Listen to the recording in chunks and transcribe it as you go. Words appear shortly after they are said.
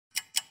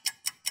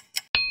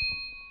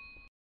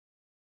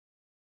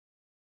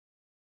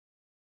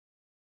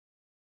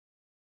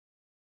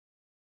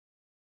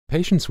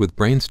Patients with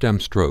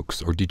brainstem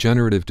strokes or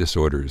degenerative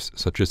disorders,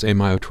 such as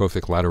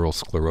amyotrophic lateral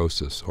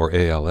sclerosis or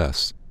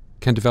ALS,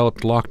 can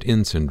develop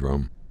locked-in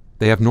syndrome.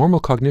 They have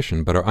normal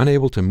cognition but are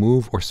unable to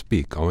move or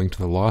speak owing to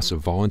the loss of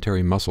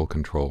voluntary muscle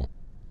control.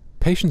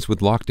 Patients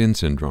with locked-in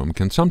syndrome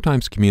can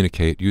sometimes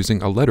communicate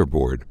using a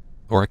letterboard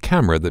or a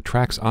camera that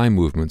tracks eye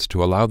movements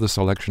to allow the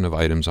selection of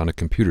items on a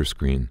computer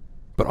screen,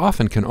 but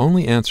often can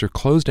only answer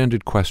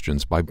closed-ended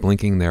questions by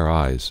blinking their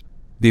eyes.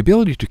 The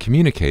ability to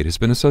communicate has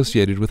been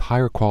associated with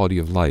higher quality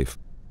of life,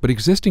 but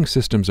existing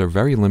systems are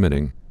very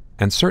limiting,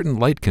 and certain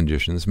light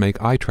conditions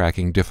make eye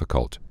tracking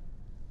difficult.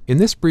 In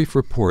this brief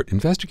report,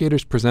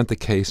 investigators present the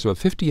case of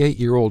a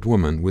 58-year-old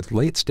woman with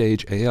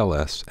late-stage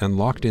ALS and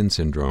locked-in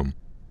syndrome,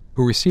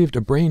 who received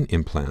a brain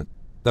implant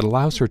that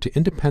allows her to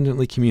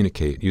independently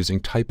communicate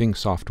using typing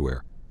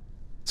software.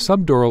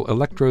 Subdural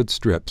electrode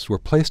strips were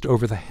placed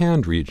over the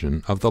hand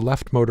region of the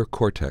left motor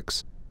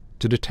cortex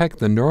to detect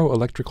the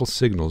neuroelectrical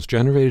signals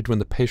generated when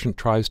the patient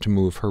tries to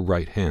move her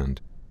right hand.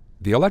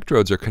 The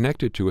electrodes are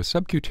connected to a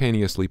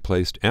subcutaneously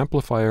placed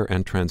amplifier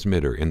and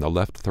transmitter in the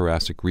left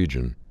thoracic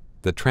region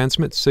that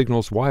transmits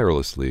signals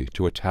wirelessly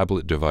to a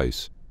tablet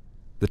device.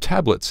 The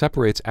tablet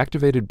separates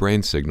activated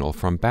brain signal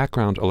from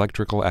background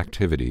electrical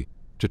activity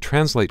to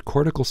translate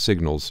cortical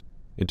signals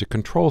into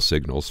control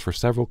signals for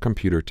several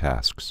computer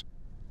tasks.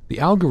 The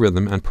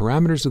algorithm and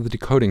parameters of the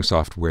decoding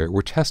software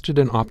were tested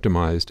and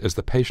optimized as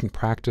the patient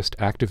practiced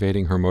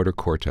activating her motor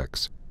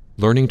cortex,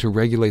 learning to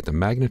regulate the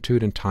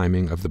magnitude and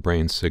timing of the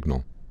brain's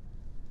signal.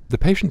 The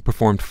patient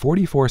performed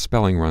 44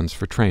 spelling runs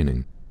for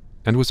training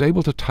and was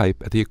able to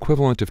type at the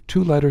equivalent of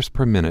 2 letters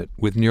per minute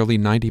with nearly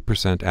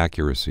 90%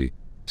 accuracy.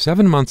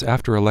 7 months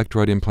after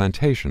electrode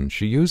implantation,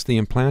 she used the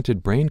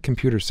implanted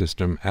brain-computer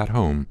system at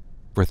home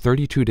for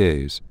 32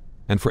 days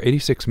and for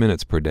 86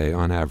 minutes per day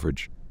on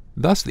average.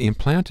 Thus, the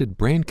implanted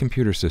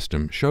brain-computer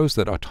system shows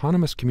that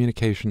autonomous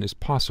communication is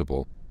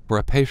possible for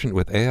a patient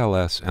with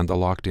ALS and the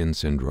locked-in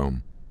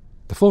syndrome.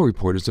 The full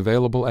report is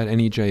available at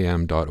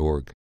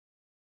NEJM.org.